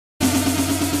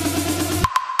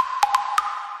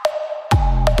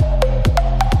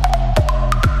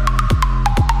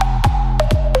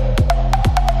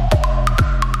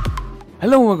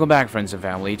Hello and welcome back, friends and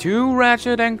family, to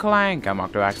Ratchet and Clank. I'm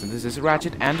Octoax and this is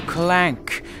Ratchet and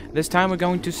Clank. This time we're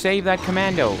going to save that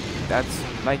commando. That's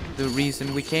like the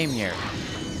reason we came here.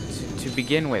 To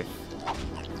begin with.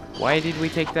 Why did we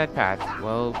take that path?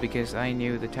 Well, because I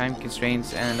knew the time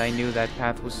constraints and I knew that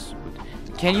path was...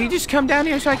 Can you just come down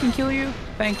here so I can kill you?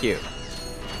 Thank you.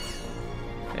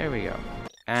 There we go.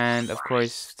 And of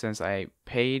course, since I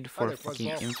paid for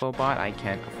fucking infobot, I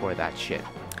can't afford that shit.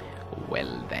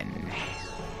 Well then,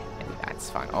 that's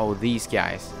fine. Oh, these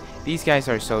guys. These guys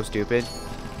are so stupid.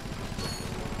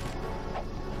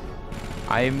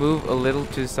 I move a little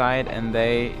to the side and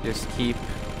they just keep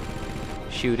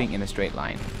shooting in a straight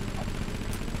line.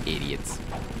 Idiots.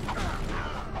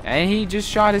 And he just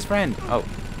shot his friend. Oh,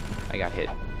 I got hit.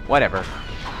 Whatever.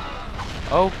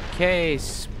 Okay,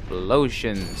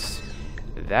 explosions.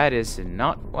 That is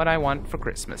not what I want for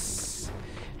Christmas.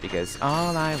 Because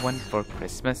all I want for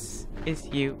Christmas is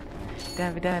you. Da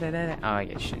 -da -da -da -da. Oh, I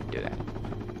shouldn't do that.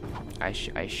 I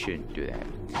shouldn't do that.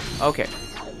 Okay.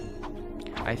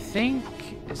 I think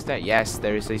is that yes,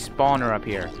 there is a spawner up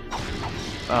here.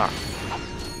 Ah,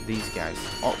 these guys.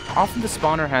 Oh, often the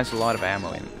spawner has a lot of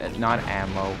ammo in, not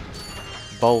ammo,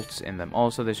 bolts in them.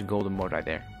 Also, there's a golden board right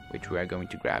there, which we are going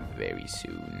to grab very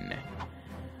soon.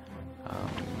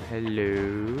 Hello.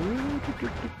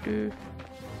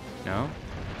 No.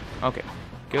 Okay.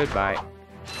 Goodbye.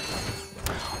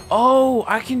 Oh,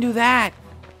 I can do that.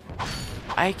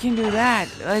 I can do that.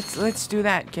 Let's do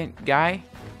that. Guy,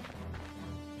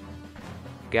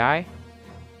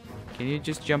 can you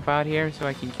just jump out here so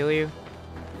I can kill you?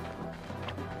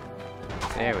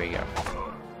 There we go.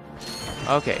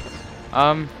 Okay.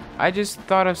 I just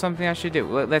thought of something I should do.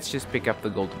 Let's just pick up the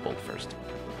golden bolt first,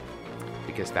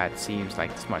 because that seems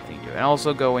like the smart thing to do. And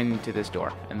also go into this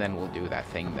door, and then we'll do that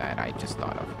thing that I just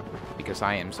thought of, because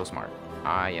I am so smart.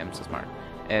 I am so smart.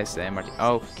 SMRT.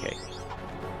 Okay.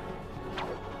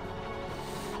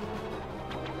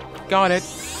 Got it.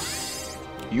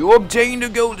 You obtained a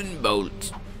golden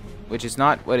bolt. Which is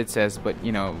not what it says, but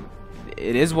you know,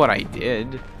 it is what I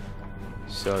did.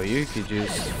 So you could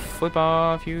just flip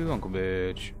off, you uncle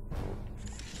bitch.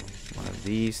 One of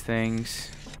these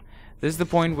things. This is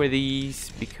the point where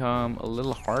these become a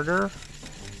little harder,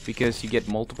 because you get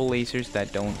multiple lasers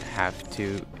that don't have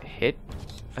to hit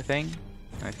a thing.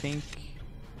 I think.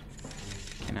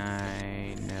 Can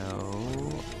I?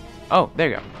 No. Oh, there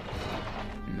you go.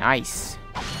 Nice.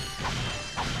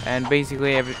 And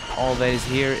basically, all that is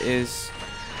here is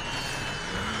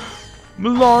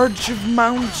large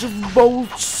amounts of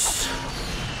bolts,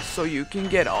 so you can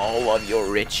get all of your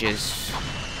riches.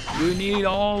 You need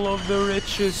all of the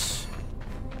riches.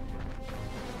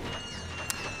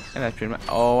 And that's pretty much.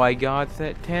 Oh, I got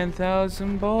that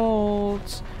 10,000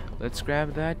 bolts. Let's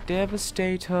grab that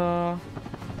Devastator.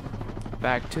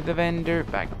 Back to the vendor,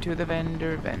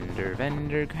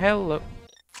 vendor. Hello.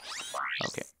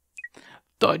 Okay.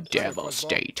 The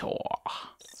Devastator.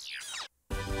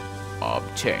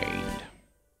 Obtained.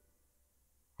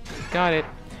 Got it.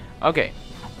 Okay.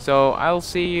 So I'll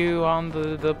see you on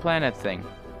the planet thing.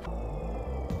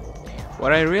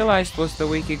 What I realized was that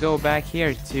we could go back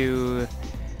here to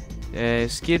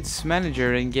Skid's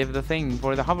manager and give the thing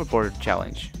for the hoverboard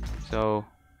challenge. So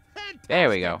there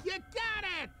we go. You got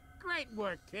it! Great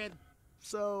work, kid.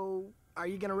 So, are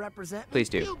you gonna represent me? Please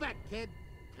do. You bet, kid.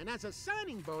 And as a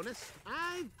signing bonus,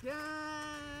 I've got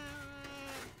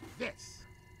this.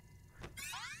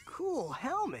 Cool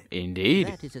helmet. Indeed.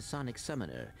 That is a sonic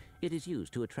summoner. It is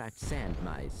used to attract sand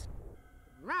mice.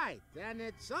 Right, and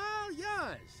it's all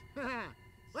yours.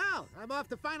 Well, I'm off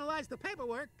to finalize the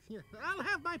paperwork. I'll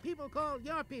have my people call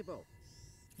your people.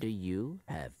 Do you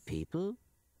have people?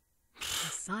 The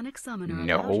sonic summoner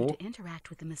No. allows you to interact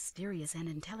with the mysterious and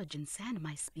intelligent sand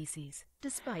mice species,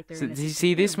 despite their So, innocent you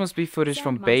see, this appearance. must be footage Sand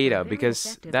from mice are beta, very because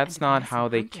effective that's and not aggressive how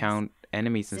they hunters. count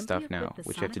enemies and Simply stuff now, equip the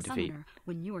which you have to sonic defeat. summoner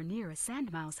when you are near a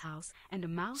sand mouse house, and a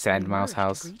mouse Sand will mouse emerge to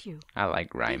house. greet you. I like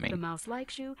If the rhyming. mouse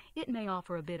likes you, it may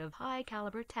offer a bit of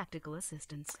high-caliber tactical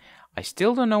assistance. I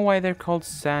still don't know why they're called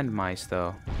sand mice,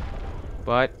 though.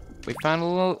 But we found a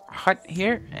little hut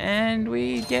here, and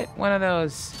we get one of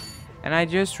those. And I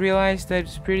just realized that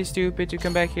it's pretty stupid to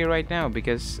come back here right now,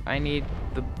 because I need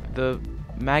the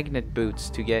magnet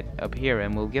boots to get up here,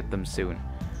 and we'll get them soon.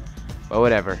 But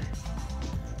whatever.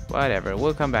 Whatever,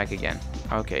 we'll come back again.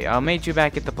 Okay, I'll meet you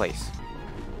back at the place.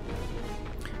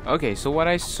 Okay, so what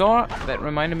I saw that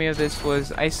reminded me of this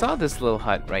was, I saw this little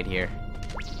hut right here.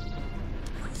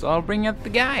 So I'll bring up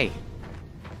the guy.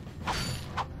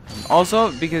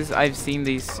 Also, because I've seen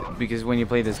these, because when you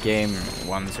play this game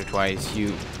once or twice,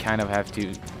 you kind of have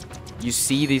to, you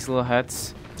see these little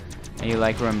huts, And you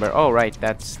like remember, oh right,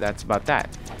 that's about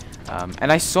that.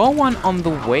 And I saw one on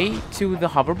the way to the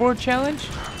hoverboard challenge,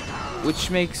 which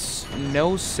makes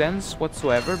no sense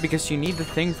whatsoever because you need the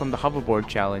thing from the hoverboard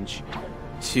challenge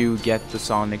to get the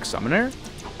Sonic Summoner.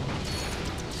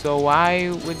 So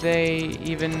why would they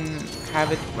even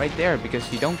have it right there?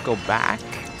 Because you don't go back.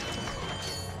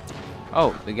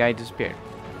 Oh, the guy disappeared.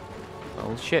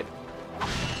 Oh shit.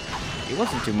 It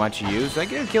wasn't too much use. I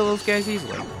could kill those guys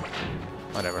easily.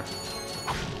 Whatever.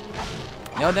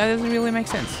 No, that doesn't really make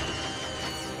sense.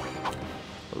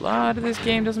 A lot of this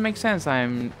game doesn't make sense,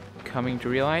 I'm coming to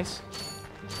realize.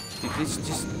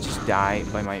 Just die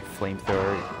by my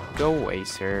flamethrower. Go away,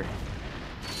 sir.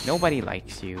 Nobody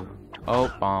likes you.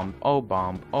 Oh, bomb. Oh,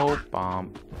 bomb. Oh,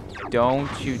 bomb.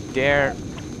 Don't you dare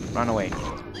run away.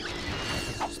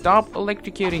 Stop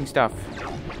electrocuting stuff.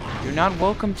 You're not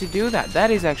welcome to do that.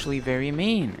 That is actually very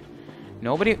mean.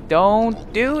 Nobody...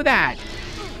 Don't do that.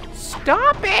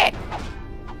 Stop it.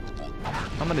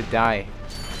 I'm gonna die.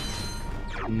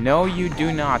 No, you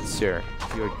do not, sir.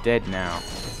 You're dead now.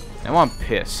 Now I'm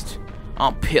pissed.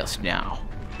 I'm pissed now.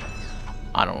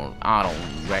 I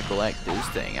don't recollect this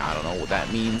thing. I don't know what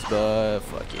that means, but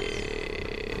fuck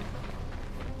it.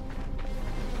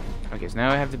 Okay, so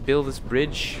now I have to build this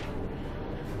bridge,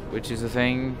 which is a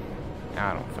thing.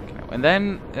 I don't fucking know. And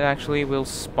then it actually will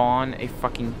spawn a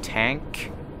fucking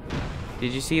tank.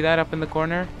 Did you see that up in the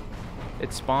corner?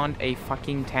 It spawned a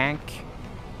fucking tank.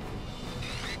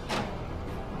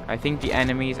 I think the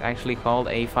enemy is actually called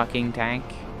a fucking tank.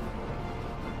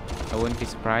 I wouldn't be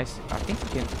surprised. I think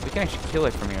we can actually kill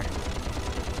it from here.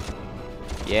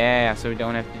 Yeah, so we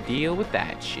don't have to deal with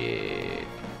that shit.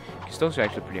 Because those are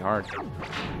actually pretty hard.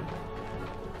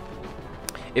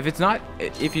 If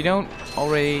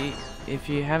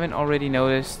you haven't already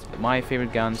noticed, my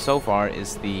favorite gun so far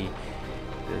is the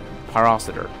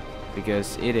Parasitor,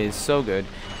 because it is so good.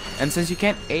 And since you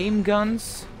can't aim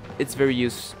guns, it's very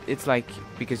useful. It's like,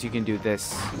 because you can do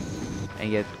this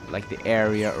and get like the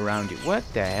area around you. What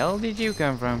the hell did you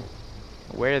come from?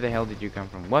 Where the hell did you come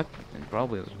from? What? And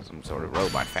probably some sort of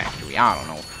robot factory. I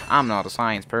don't know. I'm not a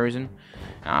science person.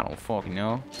 I don't fucking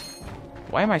know.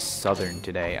 Why am I southern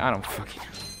today? I don't fucking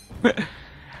know.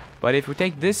 But if we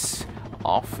take this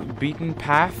off-beaten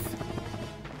path,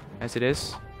 as it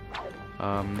is,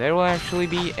 there will actually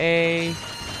be a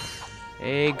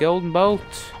golden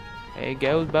bolt. A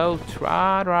gold bolt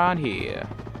right around here.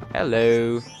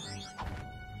 Hello.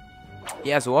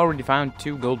 Yeah, so we already found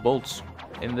 2 gold bolts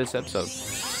in this episode.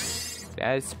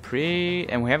 That's pretty...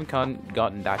 And we haven't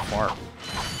gotten that far,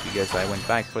 because I went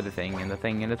back for the thing and the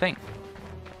thing and the thing.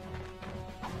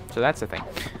 So that's the thing.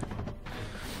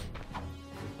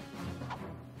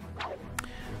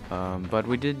 But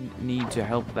we did need to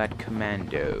help that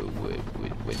commando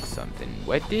with something.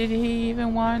 What did he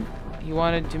even want? He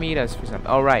wanted to meet us for something.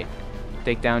 Oh, right.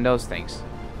 Take down those things,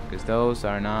 because those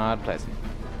are not pleasant.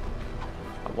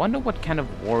 I wonder what kind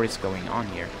of war is going on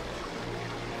here.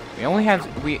 We only have...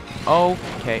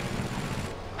 Okay.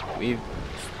 We've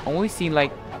only seen,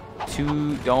 like,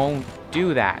 2... Don't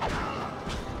do that.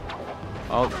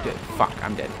 Oh, fuck.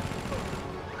 I'm dead.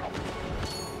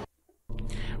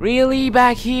 Really?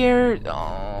 Back here?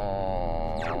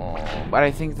 Oh. But I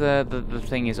think the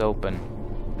thing is open.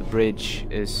 The bridge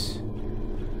is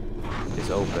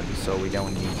open, so we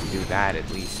don't need to do that at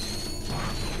least.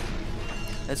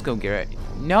 Let's go, Garrett.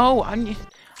 No,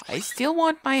 I still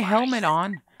want my helmet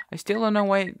on. I still don't know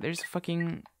why there's a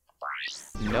fucking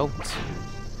note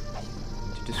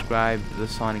to describe the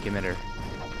sonic emitter.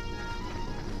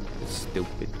 It's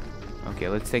stupid. Okay,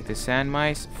 let's take the sand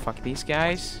mice. Fuck these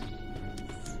guys.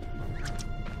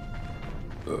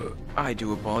 I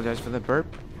do apologize for the burp.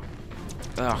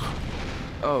 Ugh.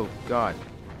 Oh, God.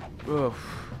 Ugh.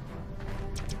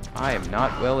 I am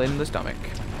not well in the stomach.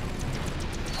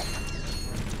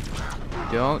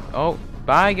 Don't... Oh,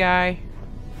 bye, guy.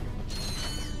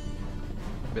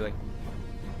 Be like...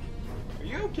 Are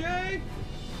you okay?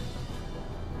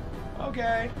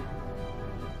 Okay.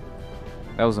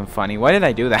 That wasn't funny. Why did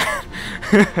I do that?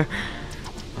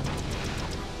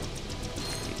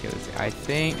 I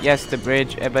think... Yes, the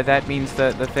bridge. But that means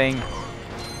the thing.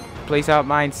 Place out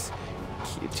mines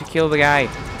to kill the guy.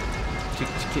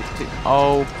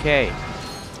 Okay.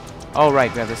 Oh,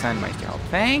 right. We have the sand mice to help.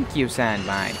 Thank you, sand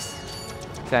mice.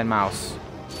 Sand mouse.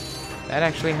 That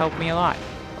actually helped me a lot.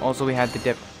 Also, we had the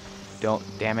dip. Don't...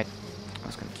 Damn it. I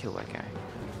was gonna kill that guy.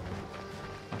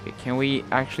 Okay, can we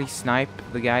actually snipe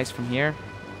the guys from here?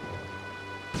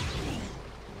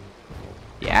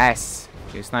 Yes!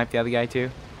 Can you snipe the other guy too?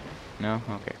 No?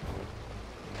 Okay.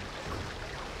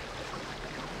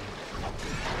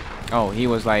 Oh, he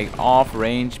was like off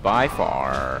range by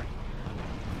far.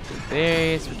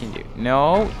 This we can do.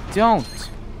 No, don't.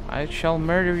 I shall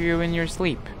murder you in your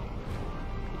sleep.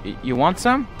 You want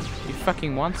some? You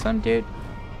fucking want some, dude?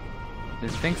 I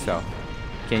didn't think so.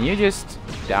 Can you just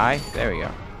die? There we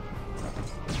go.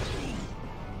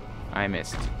 I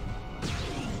missed.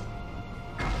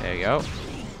 There we go.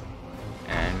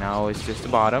 And now it's just the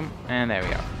bottom. And there we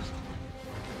go.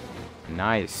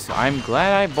 Nice. I'm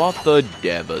glad I bought the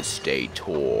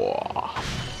Devastator.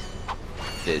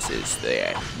 This is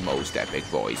the most epic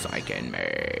voice I can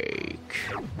make.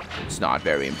 It's not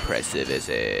very impressive, is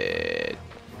it?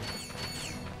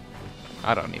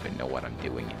 I don't even know what I'm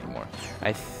doing anymore.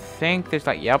 I think there's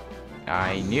like, yep.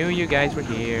 I knew you guys were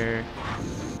here.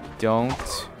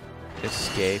 Don't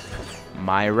escape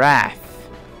my wrath.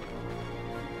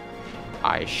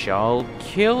 I shall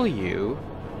kill you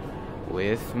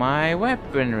with my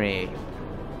weaponry.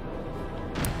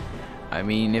 I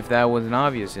mean, if that wasn't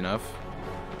obvious enough.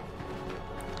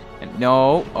 And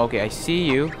no, okay, I see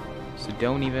you. So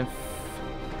don't even.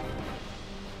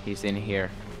 He's in here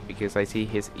because I see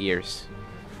his ears.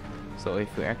 So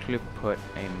if we actually put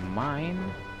a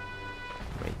mine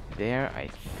right there, I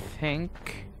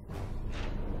think.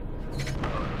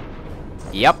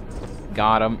 Yep,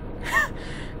 got him.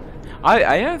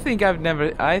 I don't think I've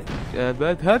never I don't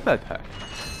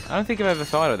think I've ever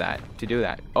thought of that to do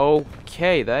that.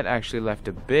 Okay, that actually left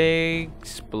a big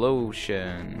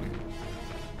explosion.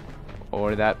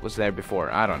 Or that was there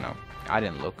before. I don't know. I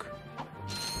didn't look.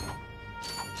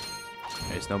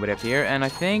 There's nobody up here, and I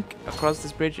think across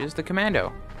this bridge is the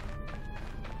commando.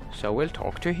 So we'll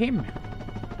talk to him.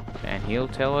 And he'll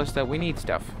tell us that we need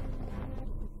stuff.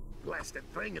 Blasted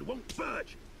thing, it won't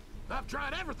budge. I've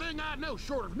tried everything I know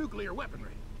short of nuclear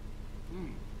weaponry.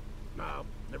 No,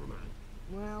 never mind.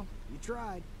 Well, you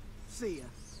tried. See ya.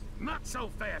 Not so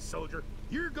fast, soldier.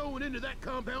 You're going into that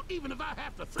compound even if I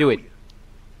have to throw Do it. you.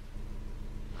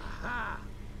 Aha!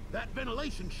 That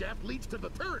ventilation shaft leads to the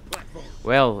turret platform.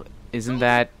 Well, isn't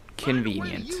that Find a way to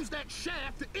convenient? use that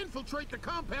shaft to infiltrate the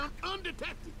compound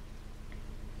undetected.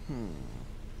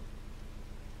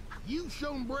 You've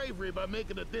shown bravery by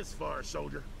making it this far,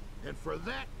 soldier. And for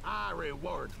that, I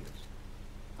reward you.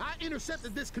 I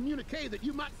intercepted this communique that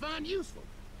you might find useful.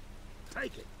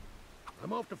 Take it.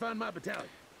 I'm off to find my battalion.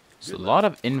 There's a lot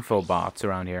of info bots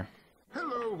around here.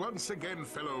 Hello once again,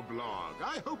 fellow blog.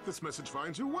 I hope this message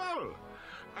finds you well.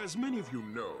 As many of you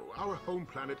know, our home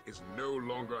planet is no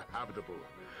longer habitable.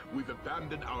 We've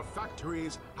abandoned our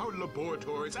factories, our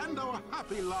laboratories, and our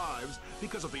happy lives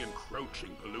because of the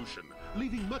encroaching pollution,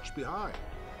 leaving much behind.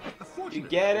 You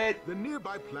get it? The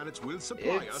nearby planets will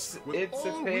supply us with It's a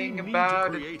all thing we need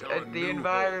about to create our the new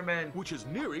environment. home, which is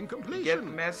nearing completion. Get the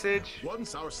message?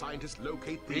 Once our scientists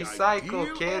locate the Recycle,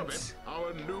 ideal kids. orbit,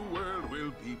 our new world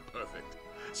will be perfect.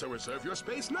 So reserve your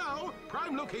space now.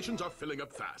 Prime locations are filling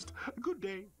up fast. Good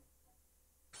day.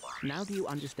 Now do you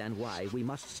understand why we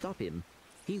must stop him?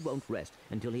 He won't rest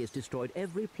until he has destroyed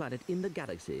every planet in the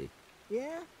galaxy.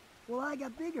 Yeah? Well, I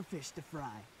got bigger fish to fry.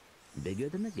 Bigger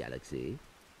than the galaxy?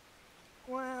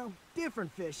 Well,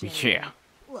 different fish. Yeah. Anyway.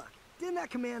 Look, didn't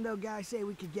that commando guy say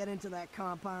we could get into that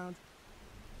compound?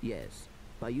 Yes,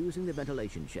 by using the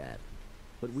ventilation shaft.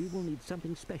 But we will need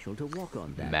something special to walk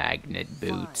on that. Magnet Fine.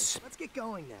 boots. Let's get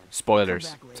going then. Spoilers.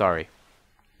 Come back later. Sorry.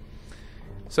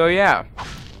 So yeah,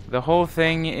 the whole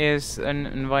thing is an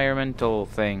environmental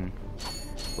thing.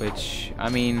 Which, I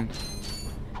mean,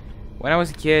 when I was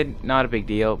a kid, not a big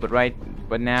deal.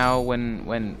 But now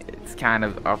when it's kind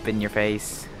of up in your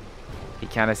face, he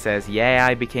kind of says, yeah,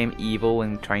 I became evil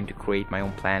in trying to create my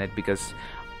own planet because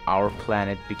our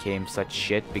planet became such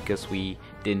shit because we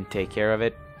didn't take care of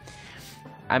it.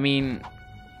 I mean,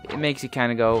 it makes you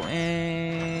kind of go,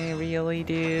 really,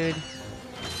 dude?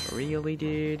 Really,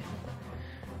 dude?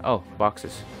 Oh,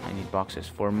 boxes. I need boxes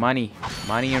for money.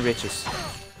 Money and riches.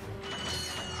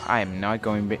 I am not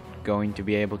going to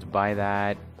be able to buy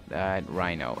that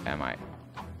rhino, am I?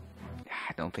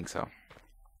 I don't think so.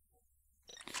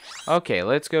 Okay,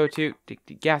 let's go to the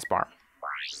gas bar.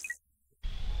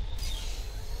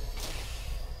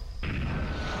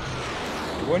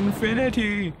 To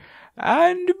infinity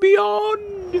and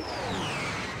beyond.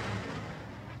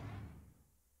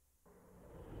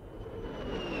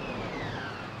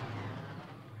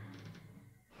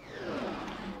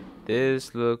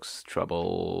 This looks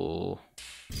trouble.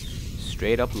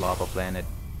 Straight up lava planet.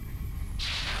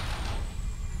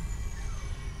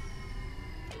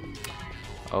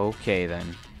 Okay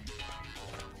then.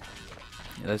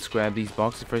 Let's grab these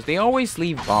boxes first. They always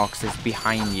leave boxes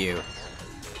behind you.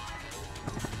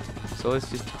 So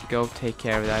let's just go take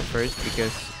care of that first,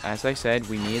 because as I said,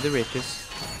 we need the riches.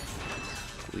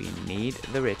 We need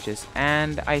the riches.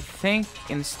 And I think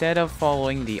instead of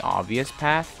following the obvious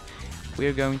path,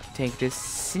 we're going to take this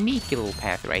sneaky little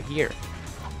path right here.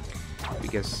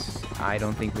 Because I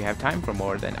don't think we have time for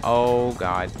more than... Oh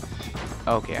god.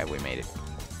 Okay, we made it.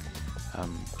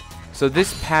 So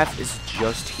this path is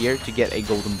just here to get a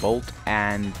golden bolt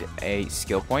and a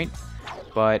skill point.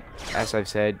 But as I've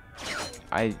said,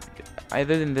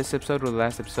 either in this episode or the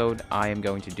last episode, I am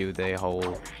going to do the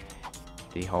whole,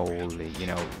 you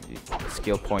know,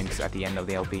 skill points at the end of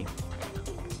the LP.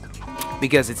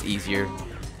 Because it's easier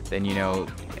than, you know,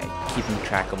 keeping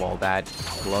track of all that,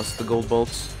 plus the gold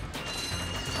bolts.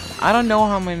 I don't know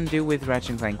how I'm going to do with Ratchet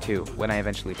and Clank 2 when I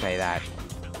eventually play that.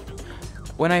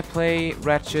 When I play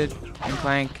Ratchet and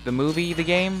Clank, the movie, the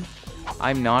game,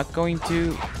 I'm not going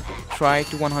to try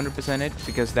to 100% it,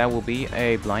 because that will be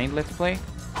a blind let's play.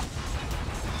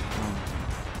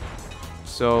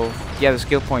 So, yeah, the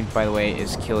skill point, by the way,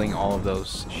 is killing all of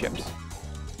those ships.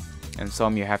 And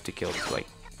some you have to kill to, like,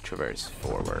 traverse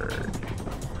forward.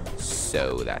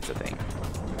 So, that's the thing.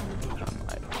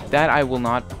 That I will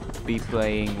not be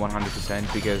playing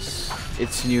 100% because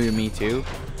it's new to me too.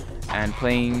 And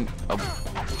playing a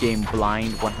game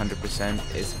blind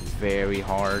 100% is very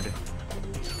hard.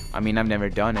 I mean, I've never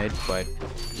done it, but,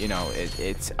 you know,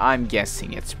 it's I'm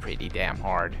guessing it's pretty damn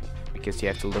hard. Because you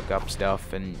have to look up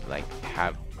stuff and, like,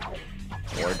 have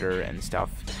order and stuff.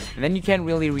 And then you can't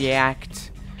really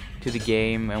react to the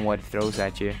game and what it throws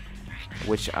at you.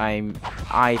 Which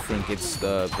I think it's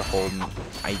the whole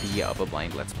idea of a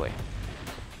blind let's play.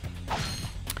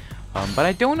 But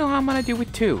I don't know how I'm gonna do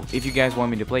with 2, if you guys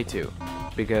want me to play 2.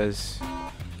 Because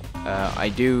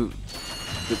I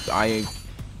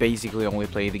basically only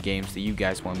play the games that you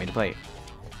guys want me to play.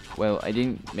 Well, I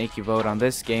didn't make you vote on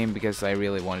this game because I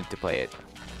really wanted to play it.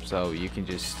 So you can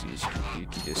just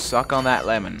suck on that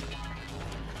lemon.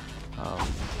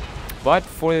 But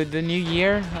for the new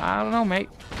year, I don't know, mate.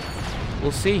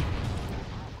 We'll see.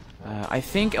 I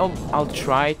think I'll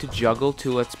try to juggle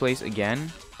 2 Let's Plays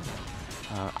again.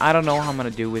 I don't know how I'm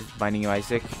gonna do with Binding of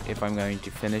Isaac, if I'm going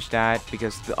to finish that,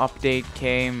 because the update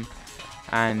came,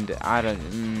 and I don't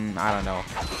know. I don't know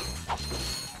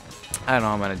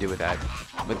how I'm gonna do with that.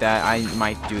 But that I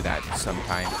might do that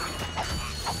sometime,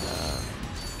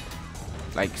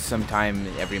 like sometime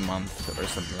every month or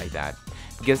something like that,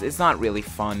 because it's not really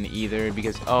fun either.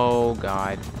 Because oh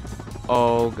god,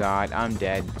 I'm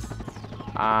dead.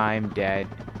 I'm dead.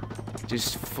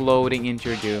 Just floating into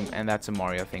your doom, and that's a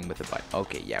Mario thing with a butt.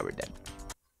 Okay, yeah, we're dead.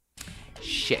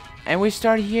 Shit. And we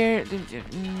start here.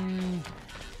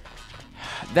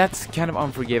 That's kind of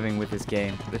unforgiving with this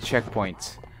game. The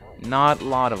checkpoints. Not a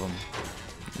lot of them.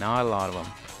 Not a lot of them.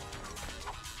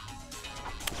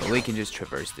 But we can just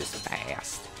traverse this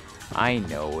fast. I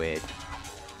know it.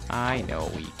 I know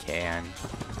we can.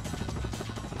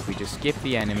 If we just skip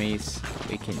the enemies,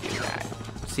 we can do that.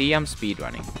 See, I'm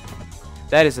speedrunning.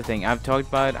 That is the thing. I've talked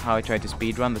about how I tried to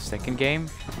speedrun the second game.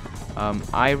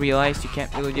 I realized you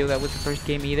can't really do that with the first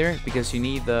game either, because you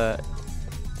need the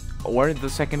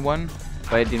second one.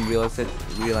 But I didn't realize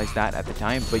that at the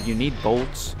time. But you need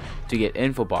bolts to get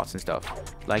info bots and stuff.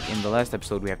 Like in the last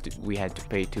episode, we had to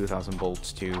pay 2,000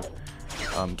 bolts to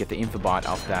get the info bot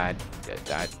of that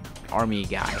army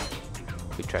guy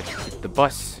who tried to get the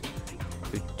bus.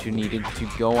 Who needed to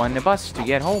go on the bus to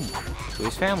get home to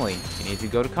his family. He needed to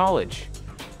go to college.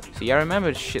 See, I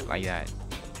remember shit like that.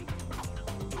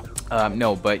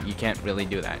 No, but you can't really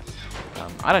do that.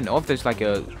 I don't know if there's like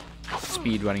a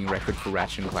speedrunning record for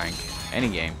Ratchet and Clank. Any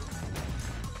game.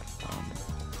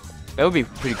 That would be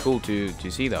pretty cool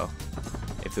to see though.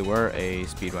 If there were a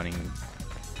speedrunning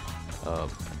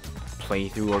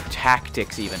playthrough or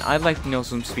tactics even. I'd like to know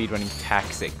some speedrunning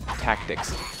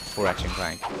tactics for Ratchet and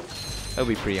Clank. That would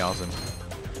be pretty awesome.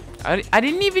 I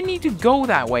didn't even need to go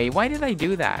that way. Why did I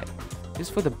do that?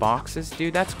 Just for the boxes?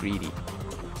 Dude, that's greedy.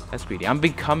 That's greedy. I'm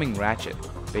becoming Ratchet,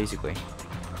 basically.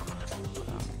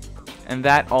 And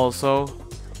that also,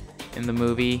 in the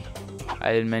movie,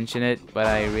 I didn't mention it, but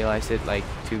I realized it like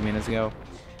 2 minutes ago.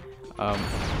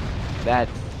 I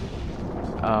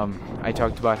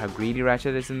talked about how greedy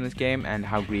Ratchet is in this game, and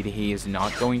how greedy he is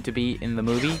not going to be in the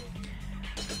movie.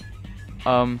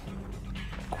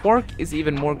 Quark is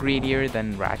even more greedier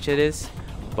than Ratchet is,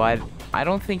 but I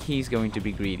don't think he's going to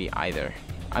be greedy either.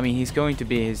 I mean, he's going to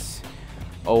be his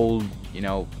old, you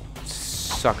know,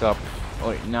 suck up,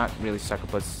 or not really suck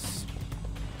up, but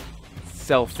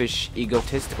selfish,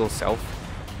 egotistical self.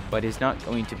 But he's not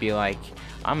going to be like,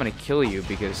 I'm gonna kill you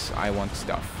because I want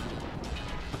stuff,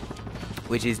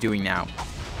 which he's doing now.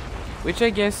 Which I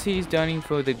guess he's done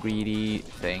for the greedy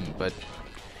thing, but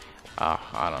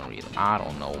I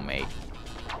don't know, mate.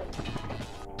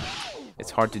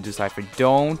 It's hard to decipher.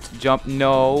 Don't jump.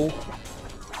 No.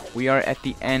 We are at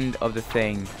the end of the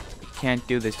thing. You can't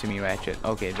do this to me, Ratchet.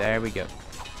 Okay, there we go.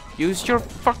 Use your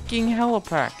fucking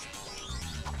helipack.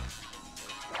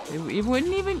 It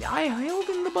wouldn't even. I held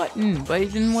in the button, but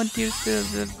it didn't want to use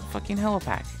the fucking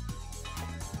helipack.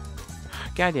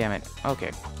 God damn it.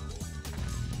 Okay.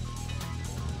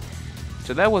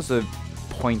 So that was a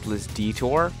pointless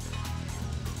detour.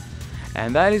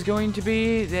 And that is going to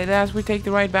be, as we take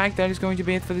the ride back, that is going to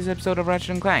be it for this episode of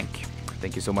Ratchet and Clank.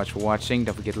 Thank you so much for watching.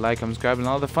 Don't forget to like, comment, subscribe, and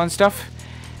all the fun stuff.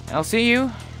 And I'll see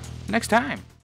you next time.